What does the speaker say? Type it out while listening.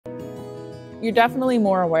You're definitely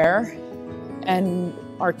more aware, and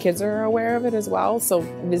our kids are aware of it as well. So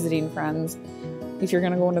visiting friends, if you're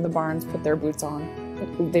going to go into the barns, put their boots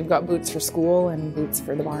on. They've got boots for school and boots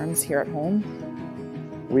for the barns here at home.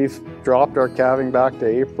 We've dropped our calving back to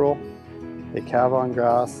April. They calve on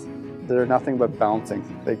grass. They're nothing but bouncing.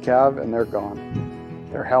 They calve and they're gone.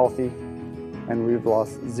 They're healthy, and we've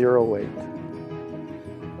lost 0 weight.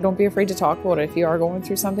 Don't be afraid to talk about it. If you are going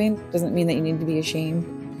through something, it doesn't mean that you need to be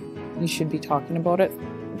ashamed. You should be talking about it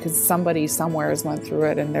because somebody somewhere has went through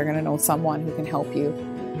it, and they're going to know someone who can help you.